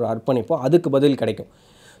வேண்டுதலோ ஒரு அர்ப்பணிப்போ அதுக்கு பதில் கிடைக்கும்.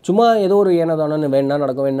 சும்மா ஏதோ ஒரு ஏனதானு வேணா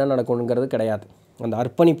நடக்கும்ங்கிறது கிடையாது. அந்த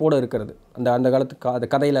அர்ப்பணிப்போடு இருக்கிறது. அந்த காலத்து அந்த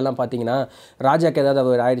கதையிலெல்லாம் பார்த்தீங்கன்னா ராஜாக்கு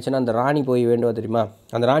ஏதாவது ஆயிடுச்சுன்னா அந்த ராணி போய் வேண்டுவா தெரியுமா?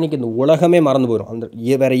 அந்த ராணிக்கு இந்த உலகமே மறந்து போயிடும்.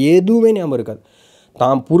 அந்த வேறு எதுவுமே ஞாபகம் இருக்காது.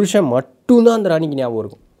 தான் புருஷன் மட்டும்தான் அந்த ராணிக்கு ஞாபகம்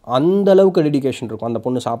இருக்கும். அந்த அளவுக்கு டெடிகேஷன் இருக்கும். அந்த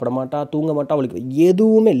பொண்ணு சாப்பிட மாட்டா, தூங்க மாட்டா, அவளுக்கு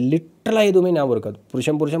எதுவுமே லிட்டரலாக எதுவுமே ஞாபகம் இருக்காது.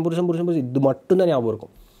 புருஷன் இது மட்டும்தான் ஞாபகம்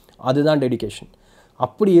இருக்கும். அதுதான் டெடிகேஷன்.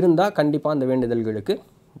 அப்படி இருந்தால் கண்டிப்பாக அந்த வேண்டுதல்களுக்கு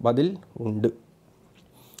பதில் உண்டு.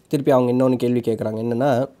 திருப்பி அவங்க இன்னொன்று கேள்வி கேட்குறாங்க.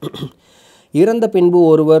 என்னென்னா, இறந்த பின்பு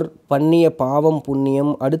ஒருவர் பண்ணிய பாவம்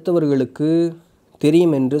புண்ணியம் அடுத்தவர்களுக்கு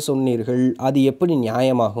தெரியும் என்று சொன்னீர்கள். அது எப்படி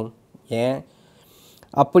நியாயமாகும்? ஏன்?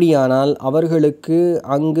 அப்படியானால் அவர்களுக்கு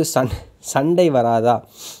அங்கு சண்டை வராதா?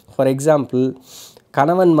 ஃபார் எக்ஸாம்பிள்,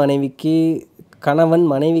 கணவன்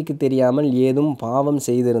மனைவிக்கு தெரியாமல் ஏதும் பாவம்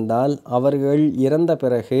செய்திருந்தால் அவர்கள் இறந்த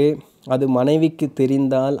பிறகு அது மனைவிக்கு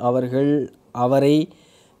தெரிந்தால் அவரை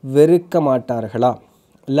வெறுக்க மாட்டார்களா?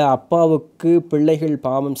 இல்லை அப்பாவுக்கு பிள்ளைகள்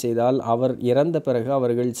பாவம் செய்தால் அவர் இறந்த பிறகு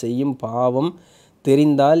அவர்கள் செய்யும் பாவம்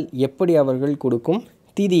தெரிந்தால் எப்படி அவர்கள் கொடுக்கும்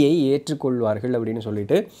திதியை ஏற்றுக்கொள்வார்கள் அப்படின்னு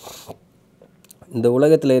சொல்லிட்டு, இந்த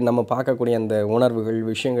உலகத்தில் நம்ம பார்க்கக்கூடிய அந்த உணர்வுகள்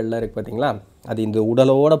விஷயங்கள்லாம் இருக்குது பார்த்திங்களா, அது இந்த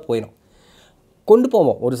உடலோடு போயிடும். கொண்டு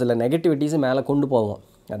போவோம், ஒரு சில நெகட்டிவிட்டிஸு மேலே கொண்டு போவோம்.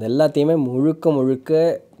 அது எல்லாத்தையுமே முழுக்க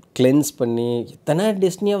கிளென்ஸ் பண்ணி, எத்தனை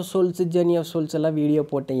destiny of souls journey of souls எல்லாம் வீடியோ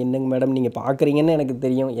போட்டேன். என்னங்க மேடம் நீங்கள் பார்க்குறீங்கன்னு எனக்கு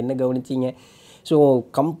தெரியும், என்ன கவனிச்சிங்க? ஸோ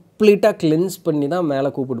கம்ப்ளீட்டாக கிளென்ஸ் பண்ணி தான் மேலே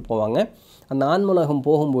கூப்பிட்டு போவாங்க. அந்த ஆன்மூலகம்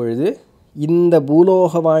போகும்பொழுது இந்த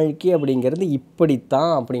பூலோக வாழ்க்கை அப்படிங்கிறது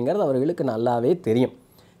இப்படித்தான் அப்படிங்கிறது அவர்களுக்கு நல்லாவே தெரியும்.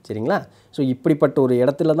 சரிங்களா? ஸோ இப்படிப்பட்ட ஒரு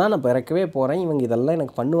இடத்துல தான் நான் பிறக்கவே போகிறேன், இவங்க இதெல்லாம்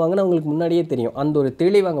எனக்கு பண்ணுவாங்கன்னு அவங்களுக்கு முன்னாடியே தெரியும். அந்த ஒரு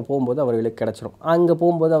தெளிவு அங்கே போகும்போது அவர்களுக்கு கிடச்சிரும். அங்கே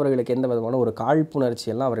போகும்போது அவர்களுக்கு எந்த விதமான ஒரு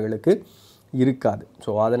காழ்ப்புணர்ச்சியெல்லாம் அவர்களுக்கு இருக்காது.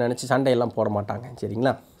 ஸோ அதை நினச்சி சண்டையெல்லாம் போட மாட்டாங்க.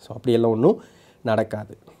 சரிங்களா? ஸோ அப்படியெல்லாம் ஒன்றும்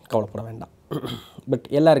நடக்காது, கவலைப்பட வேண்டாம். பட்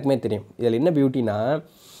எல்லாருக்குமே தெரியும் இதில் என்ன பியூட்டினா,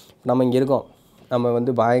 நம்ம இங்கே இருக்கோம், நம்ம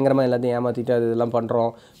வந்து பயங்கரமாக எல்லாத்தையும் ஏமாற்றிட்டு அது இதெல்லாம் பண்ணுறோம்,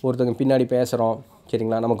 ஒருத்தங்க பின்னாடி பேசுகிறோம்.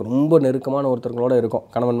 சரிங்களா? நமக்கு ரொம்ப நெருக்கமான ஒருத்தர்களோடு இருக்கும்,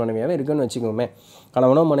 கணவன் மனைவியாகவே இருக்குன்னு வச்சுக்கோமே.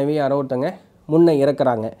 கணவனோ மனைவி யாரோ ஒருத்தங்க முன்னே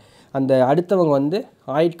இறக்குறாங்க. அந்த அடுத்தவங்க வந்து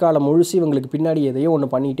ஆயுட்காலம் முழுசு இவங்களுக்கு பின்னாடி எதையோ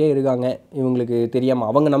ஒன்று பண்ணிகிட்டே இருக்காங்க, இவங்களுக்கு தெரியாமல்.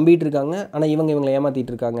 அவங்க நம்பிட்டு இருக்காங்க, ஆனால் இவங்களை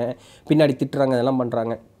ஏமாற்றிட்டு இருக்காங்க, பின்னாடி திட்டுறாங்க, இதெல்லாம்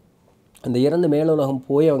பண்ணுறாங்க. அந்த இறந்து மேலுலகம்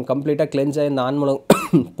போய் அவங்க கம்ப்ளீட்டாக கிளென்ஸாக இந்த ஆன்மூலம்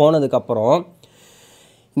போனதுக்கப்புறம்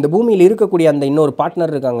இந்த பூமியில் இருக்கக்கூடிய அந்த இன்னொரு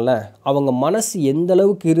பார்ட்னர் இருக்காங்கள, அவங்க மனசு எந்த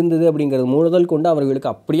அளவுக்கு இருந்தது அப்படிங்கிறது முதல் கொண்டு அவர்களுக்கு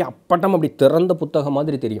அப்படியே அப்பட்டம் அப்படி திறந்த புத்தகம்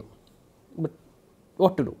மாதிரி தெரியும். But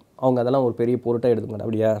what to two? அவங்க அதெல்லாம் ஒரு பெரிய பொருட்டாக எடுத்துக்கணும்.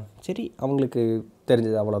 அப்படியா, சரி, அவங்களுக்கு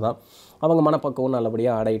தெரிஞ்சது அவ்வளோதான், அவங்க மனப்பக்குவம்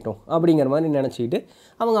நல்லபடியாக அடையட்டும் அப்படிங்கிற மாதிரி நினச்சிக்கிட்டு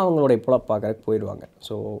அவங்களுடைய புலப்பாக்கிறதுக்கு போயிடுவாங்க.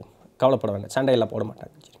 ஸோ கவலைப்பட வேண்டாம், சண்டையெல்லாம் போட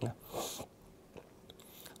மாட்டாங்க. சரிங்களா?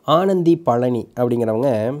 ஆனந்தி பழனி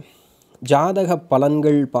அப்படிங்கிறவங்க ஜாதக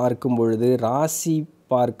பலன்கள் பார்க்கும் பொழுது ராசி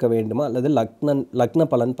பார்க்க வேண்டுமா அல்லது லக்ன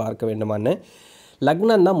பலன் பார்க்க வேண்டுமான்னு.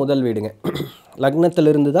 லக்னம் தான் முதல் வீடுங்க.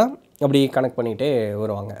 லக்னத்திலிருந்து தான் அப்படி கனெக்ட் பண்ணிகிட்டே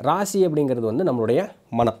வருவாங்க. ராசி அப்படிங்கிறது வந்து நம்மளுடைய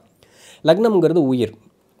மனம், லக்னம்ங்கிறது உயிர்,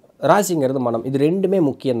 ராசிங்கிறது மனம். இது ரெண்டுமே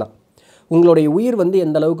முக்கியம்தான். உங்களுடைய உயிர் வந்து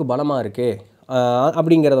எந்த அளவுக்கு பலமாக இருக்குது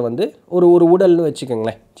அப்படிங்கிறத வந்து ஒரு உடல்னு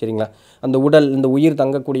வச்சுக்கோங்களேன். சரிங்களா? அந்த உடல், இந்த உயிர்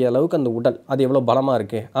தங்கக்கூடிய அளவுக்கு அந்த உடல் அது எவ்வளோ பலமாக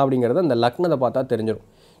இருக்குது அப்படிங்கிறத அந்த லக்னத்தை பார்த்தா தெரிஞ்சிடும்.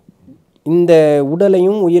 இந்த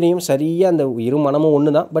உடலையும் உயிரையும் சரியாக, அந்த உயிரும் மனமும்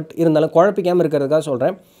ஒன்று தான், பட் இருந்தாலும் குழப்பிக்காமல் இருக்கிறதுக்காக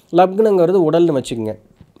சொல்கிறேன். லக்னங்கிறது உடல்னு வச்சுக்கோங்க,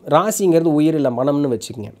 ராசிங்கிறது உயிர் இல்லை மனம்னு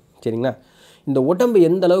வச்சுக்கோங்க. சரிங்களா? இந்த உடம்பு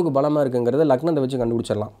எந்த அளவுக்கு பலமாக இருக்குங்கிறத லக்னத்தை வச்சு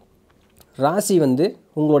கண்டுபிடிச்சிடலாம். ராசி வந்து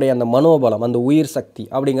உங்களுடைய அந்த மனோபலம், அந்த உயிர் சக்தி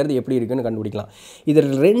அப்படிங்கிறது எப்படி இருக்குன்னு கண்டுபிடிக்கலாம். இது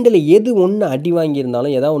ரெண்டில் எது ஒன்று அடி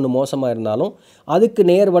வாங்கியிருந்தாலும், எதாவது ஒன்று மோசமாக இருந்தாலும் அதுக்கு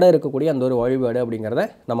நேர்பட இருக்கக்கூடிய அந்த ஒரு வழிபாடு அப்படிங்கிறத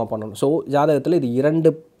நம்ம பண்ணணும். ஸோ ஜாதகத்தில் இது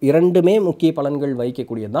இரண்டுமே முக்கிய பலன்கள்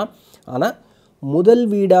வைக்கக்கூடியது தான். ஆனால் முதல்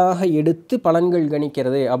வீடாக எடுத்து பலன்கள்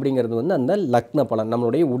கணிக்கிறது அப்படிங்கிறது வந்து அந்த லக்ன பலன்.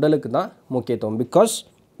 நம்மளுடைய உடலுக்கு தான் முக்கியத்துவம். பிகாஸ்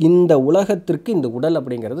இந்த உலகத்திற்கு இந்த உடல்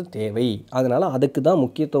அப்படிங்கிறது தேவை. அதனால் அதுக்கு தான்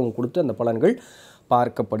முக்கியத்துவம் கொடுத்து அந்த பலன்கள்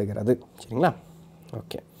பார்க்கப்படுகிறது. சரிங்களா?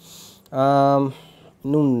 ஓகே.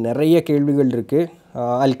 இன்னும் நிறைய கேள்விகள் இருக்குது.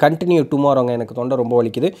 I'll continue tomorrowங்க. எனக்கு தொண்டை ரொம்ப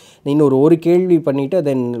வலிக்குது. இன்னொரு ஒரு கேள்வி பண்ணிவிட்டு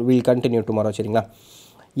தென் வில் கண்டினியூ டுமாரோ. சரிங்களா?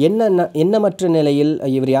 எண்ணமற்ற நிலையில்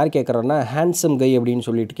இவர் யார் கேட்குறாருன்னா ஹேண்ட்ஸம் கை அப்படின்னு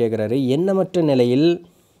சொல்லிட்டு கேட்குறாரு. எண்ணமற்ற நிலையில்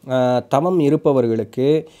தவம் இருப்பவர்களுக்கு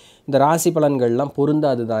இந்த ராசி பலன்கள்லாம்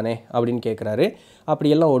பொருந்தாது தானே அப்படின்னு கேட்குறாரு.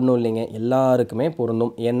 அப்படியெல்லாம் ஒன்றும் இல்லைங்க, எல்லாருக்குமே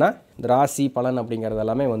பொருந்தும். ஏன்னா இந்த ராசி பலன் அப்படிங்கிறது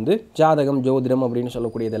எல்லாமே வந்து ஜாதகம் ஜோதிடம் அப்படின்னு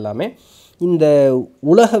சொல்லக்கூடியது எல்லாமே இந்த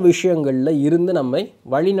உலக விஷயங்களில் இருந்து நம்மை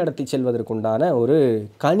வழிநடத்தி செல்வதற்குண்டான ஒரு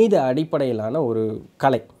கணித அடிப்படையிலான ஒரு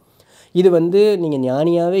கலை. இது வந்து நீங்கள்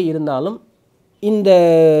ஞானியாகவே இருந்தாலும் இந்த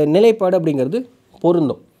நிலைப்பாடு அப்படிங்கிறது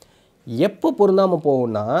பொருந்தும். எப்போ பொருந்தாமல்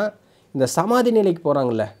போகும்னா இந்த சமாதி நிலைக்கு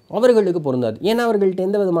போகிறாங்கல்ல அவர்களுக்கு பொருந்தாது. ஏன்னா அவர்கள்ட்ட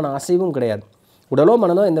எந்த விதமான அசைவும் கிடையாது. உடலோ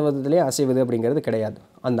மனதோ எந்த விதத்துலேயே அசைவது அப்படிங்கிறது கிடையாது.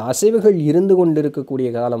 அந்த அசைவுகள் இருந்து கொண்டு இருக்கக்கூடிய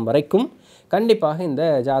காலம் வரைக்கும் கண்டிப்பாக இந்த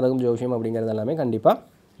ஜாதகம் ஜோசியம் அப்படிங்கிறது எல்லாமே கண்டிப்பாக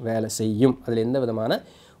வேலை செய்யும். அதில் எந்த விதமான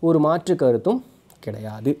ஒரு மாற்று கருத்தும்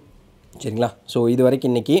கிடையாது. சரிங்களா? ஸோ இது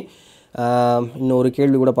வரைக்கும் இன்றைக்கி இன்னொரு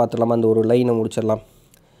கேள்வி கூட பார்த்துடலாமா? அந்த ஒரு லைனை முடிச்சிடலாம்.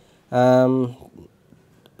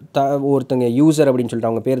 ஒருத்தங்க யூசர் அப்படின்னு சொல்லிட்டு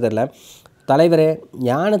அவங்க பேர் தெரில. தலைவரே,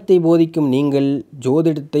 ஞானத்தை போதிக்கும் நீங்கள்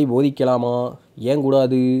ஜோதிடத்தை போதிக்கலாமா? ஏன்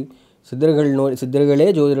கூடாது? சித்தர்களே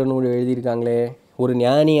ஜோதிட நூல் எழுதியிருக்காங்களே. ஒரு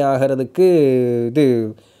ஞானி ஆகிறதுக்கு இது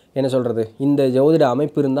என்ன சொல்கிறது, இந்த ஜோதிட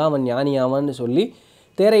அமைப்பு இருந்தால் அவன் ஞானி ஆவான்னு சொல்லி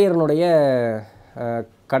தேரையரனுடைய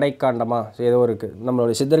கடைக்காண்டமா ஏதோ இருக்குது.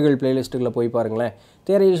 நம்மளுடைய சித்தர்கள் பிளேலிஸ்ட்டுகளில் போய் பாருங்களேன்.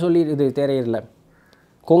 தேரையர் சொல்லி இது தேரையரில்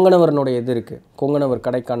கொங்கணவரனுடைய இது இருக்குது, கொங்கணவர்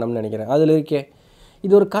கடைக்காண்டம்னு நினைக்கிறேன். அதில் இருக்கே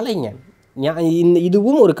இது ஒரு கலைங்க.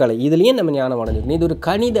 இதுவும் ஒரு கலை. இதுலேயே நம்ம ஞானம் அடைஞ்சிக்கணும். இது ஒரு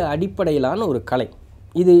கணித அடிப்படையிலான ஒரு கலை.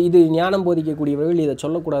 இது ஞானம் போதிக்கக்கூடியவர்கள் இதை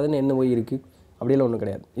சொல்லக்கூடாதுன்னு என்ன போய் இருக்குது? அப்படிலாம் ஒன்றும்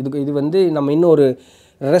கிடையாது. இது வந்து நம்ம இன்னும் ஒரு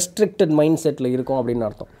ரெஸ்ட்ரிக்டட் மைண்ட் செட்டில் இருக்கோம் அப்படின்னு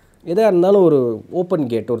அர்த்தம். எதாக இருந்தாலும் ஒரு ஓப்பன்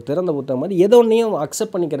கேட், ஒரு திறந்த புத்தகம் மாதிரி எதோ ஒன்றையும்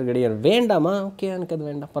அக்செப்ட் பண்ணிக்கிறது கிடையாது. வேண்டாமா? ஓகே, எனக்கு அது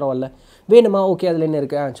வேண்டாம், பரவாயில்ல. வேணுமா? ஓகே, அதில் என்ன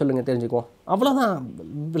இருக்குது சொல்லுங்கள், தெரிஞ்சுக்குவோம். அவ்வளோதான்.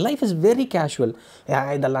 Life is very casual.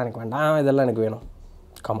 இதெல்லாம் எனக்கு வேண்டாம், இதெல்லாம் எனக்கு வேணும்.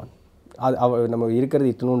 கமான். நம்ம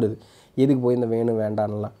இருக்கிறது இத்தினூண்டுது. எதுக்கு போய் இந்த வேணும்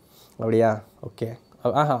வேண்டான்லாம்? அப்படியா? ஓகே.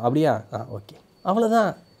 அப்படியா? ஓகே, அவ்வளோதான்.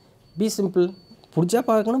 B simple. பிடிச்சா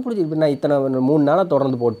பார்க்கணும், பிடிச்சி. இப்போ நான் இத்தனை 3 நாளாக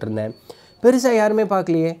தொடர்ந்து போட்டிருந்தேன். பெருசாக யாருமே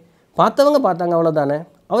பார்க்கலையே. பார்த்தவங்க பார்த்தாங்க, அவ்வளோதானே.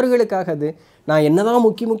 அவர்களுக்காக அது நான் என்ன தான்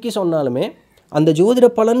முக்கி சொன்னாலுமே அந்த ஜோதிட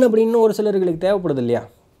பலன் அப்படின்னு ஒரு சிலர்களுக்கு தேவைப்படுது இல்லையா?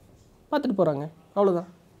 பார்த்துட்டு போகிறாங்க, அவ்வளோதான்.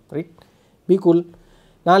 Right, be cool.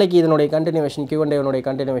 நாளைக்கு இதனுடைய கண்டினியூவேஷன், Q&A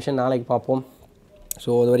கண்டினியூவேஷன் நாளைக்கு பார்ப்போம். ஸோ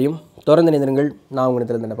அது வரையும் தொடர்ந்து நிறுங்கள். நான் உங்கள்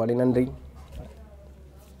Nithilan Dhandapani. நன்றி.